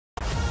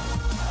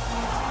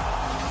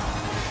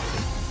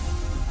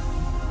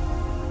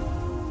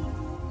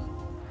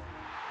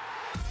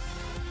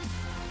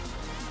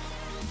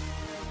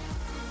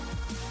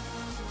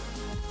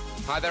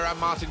Hi there, I'm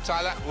Martin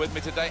Tyler. With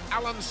me today,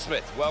 Alan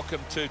Smith. Welcome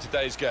to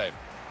today's game.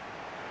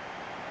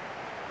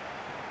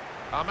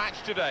 Our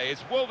match today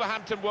is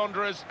Wolverhampton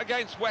Wanderers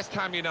against West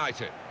Ham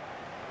United.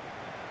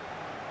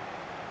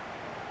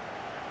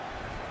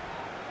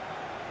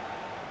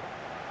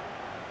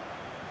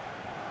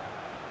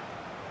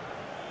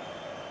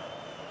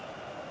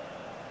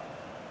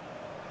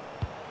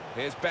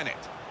 Here's Bennett.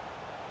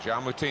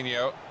 Gian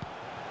Moutinho.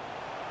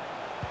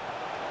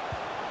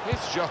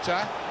 Here's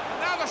Jota.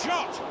 Now the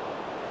shot!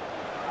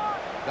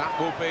 That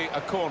will be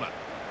a corner.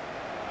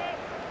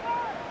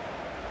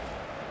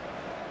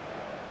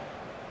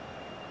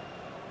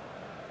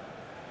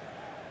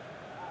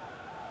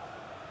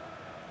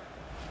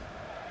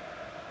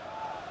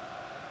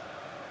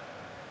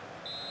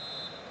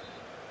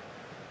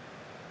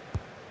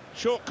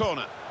 Short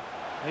corner.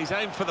 He's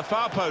aimed for the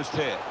far post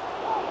here.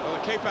 Well,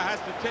 the keeper has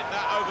to tip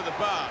that over the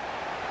bar.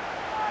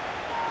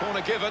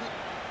 Corner given.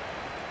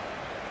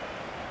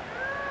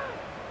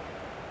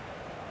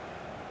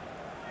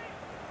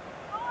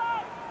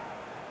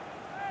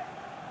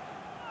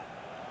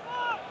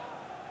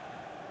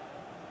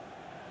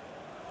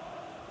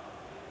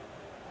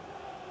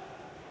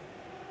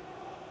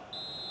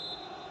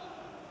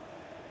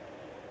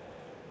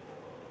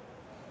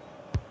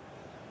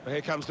 Well,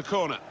 here comes the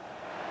corner.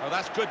 Oh,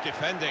 that's good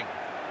defending.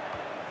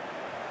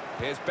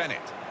 Here's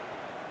Bennett.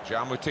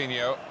 Gian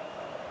Moutinho.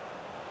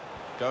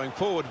 Going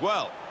forward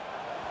well.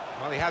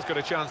 Well, he has got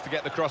a chance to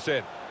get the cross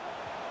in.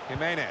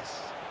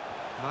 Jimenez.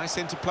 Nice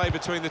interplay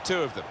between the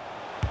two of them.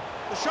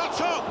 The shot's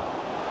on!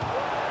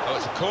 Oh,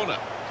 it's a corner.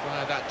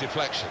 Via that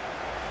deflection.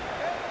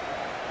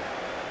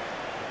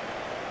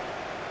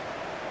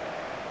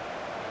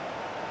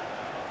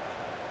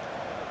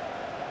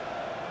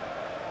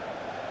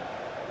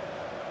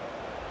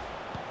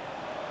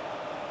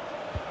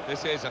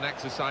 This is an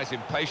exercise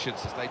in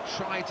patience as they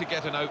try to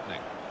get an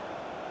opening.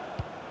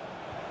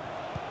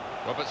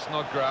 Robert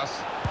Snodgrass.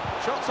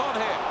 Shots on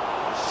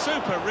here.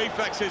 Super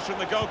reflexes from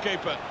the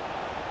goalkeeper.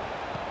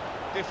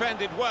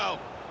 Defended well.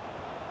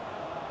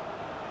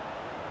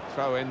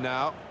 Throw in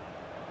now.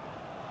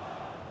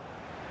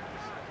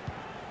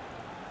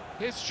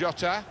 Here's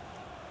Jota.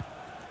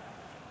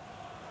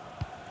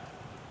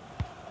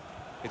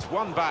 It's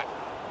one back.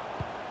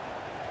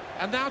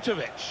 And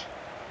Arnautovic.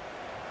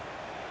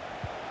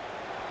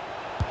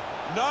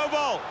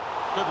 Noble!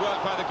 Good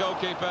work by the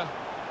goalkeeper.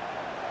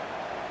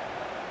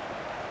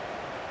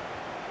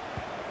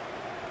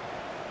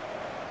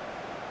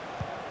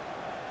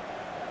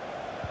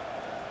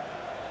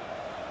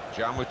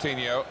 Gian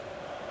Moutinho.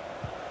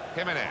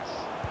 Jimenez.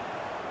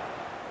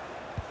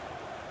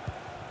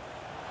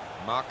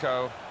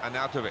 Marco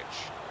Arnautovic.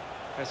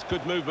 That's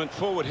good movement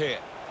forward here.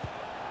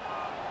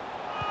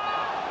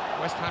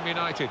 West Ham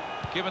United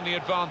given the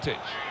advantage.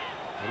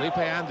 Felipe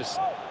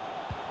Anderson.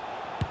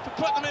 To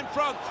put them in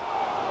front.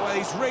 Well,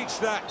 he's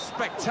reached that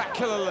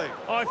spectacularly.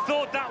 I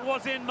thought that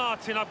was in,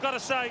 Martin, I've got to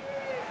say.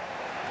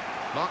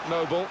 Mark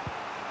Noble.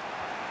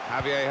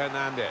 Javier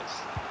Hernandez.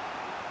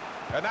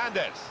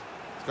 Hernandez.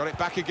 He's got it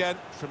back again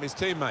from his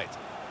teammate.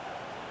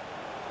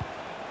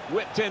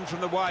 Whipped in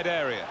from the wide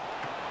area.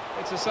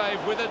 It's a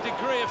save with a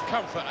degree of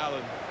comfort,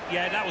 Alan.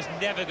 Yeah, that was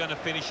never going to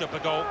finish up a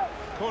goal.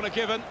 Corner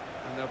given,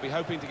 and they'll be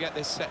hoping to get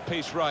this set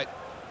piece right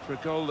for a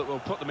goal that will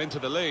put them into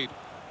the lead.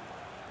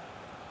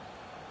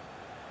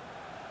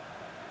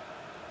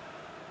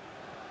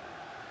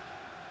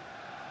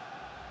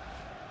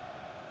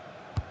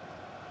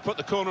 Put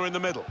the corner in the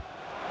middle.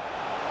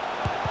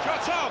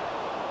 Shot on!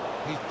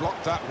 He's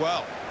blocked that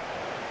well.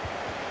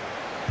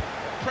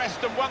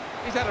 Preston one.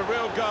 He's had a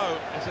real go.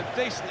 It's a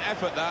decent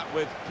effort, that,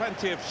 with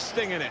plenty of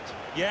sting in it.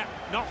 Yeah,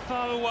 not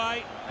far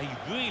away. He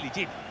really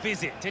did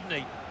fizz it, didn't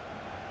he?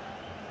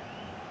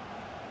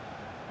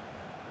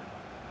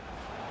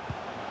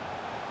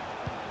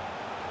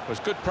 Was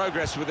good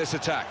progress with this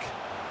attack.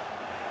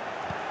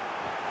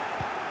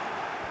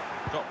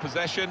 Got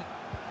possession.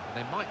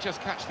 And they might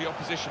just catch the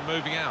opposition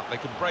moving out. They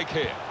can break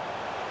here.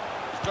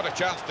 He's got a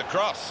chance to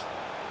cross.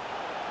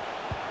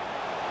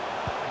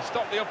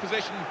 Stop the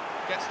opposition,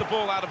 gets the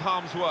ball out of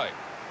harm's way.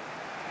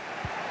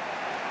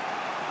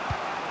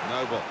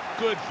 Noble,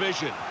 good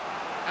vision.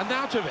 And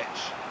Arnautovic.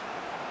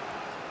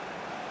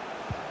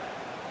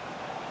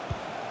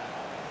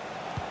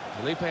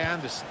 Felipe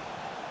Anderson.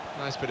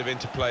 Nice bit of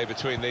interplay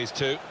between these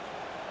two.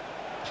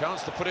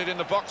 Chance to put it in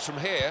the box from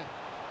here.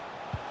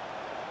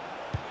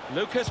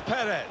 Lucas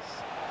Perez.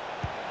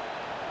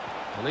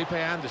 Felipe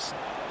Anderson.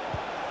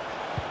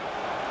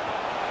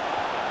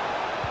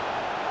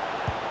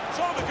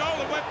 Saw the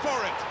goal and went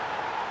for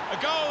it. A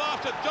goal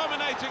after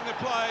dominating the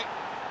play.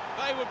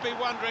 They would be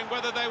wondering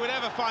whether they would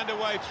ever find a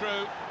way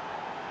through.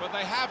 But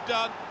they have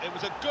done. It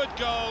was a good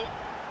goal,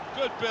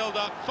 good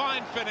build-up,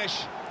 fine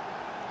finish.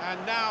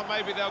 And now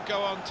maybe they'll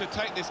go on to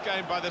take this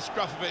game by the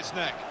scruff of its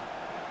neck.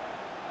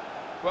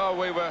 Well,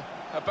 we were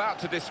about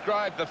to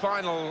describe the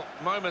final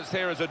moments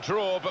here as a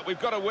draw, but we've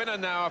got a winner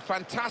now, a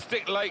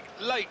fantastic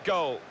late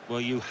goal.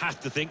 Well, you have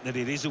to think that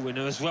it is a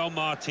winner as well,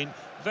 Martin.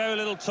 Very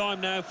little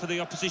time now for the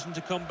opposition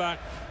to come back.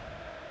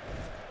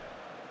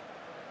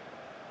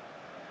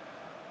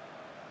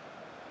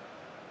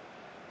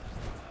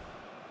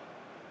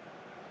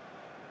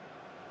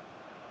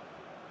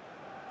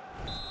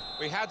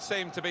 We had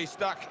seemed to be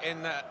stuck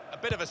in a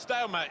bit of a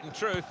stalemate, in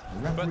truth,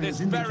 but this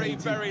very,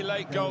 very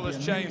late goal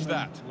has changed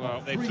that.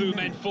 Well, they threw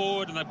men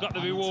forward and they've got the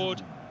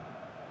reward.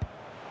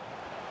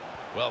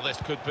 Well, this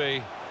could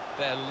be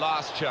their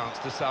last chance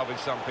to salvage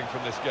something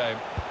from this game.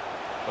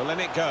 Well,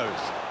 in it goes,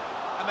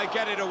 and they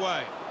get it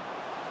away.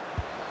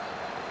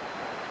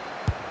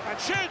 And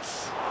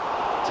shoots!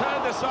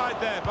 Turned aside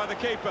there by the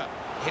keeper.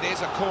 It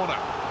is a corner.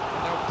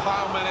 They'll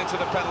pile men into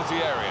the penalty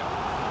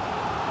area.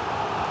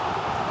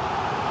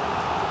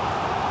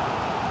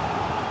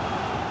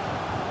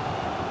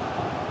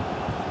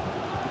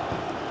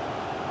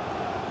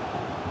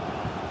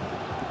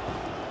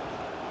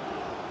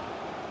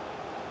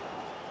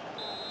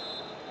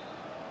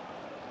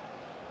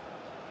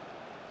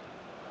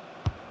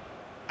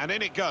 And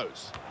in it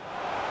goes.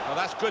 Well,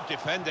 that's good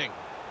defending.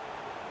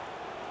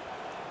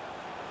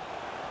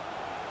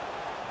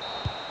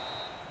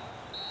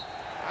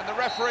 And the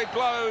referee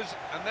blows,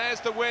 and there's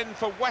the win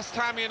for West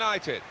Ham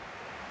United.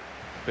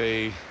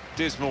 The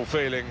dismal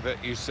feeling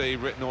that you see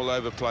written all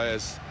over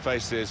players'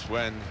 faces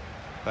when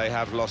they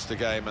have lost a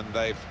game, and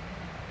they've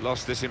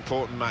lost this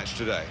important match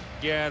today.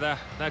 Yeah,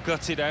 they're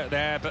gutted out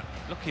there, but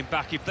looking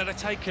back, if they'd have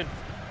taken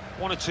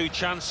one or two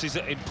chances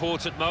at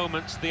important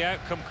moments, the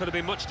outcome could have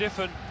been much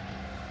different.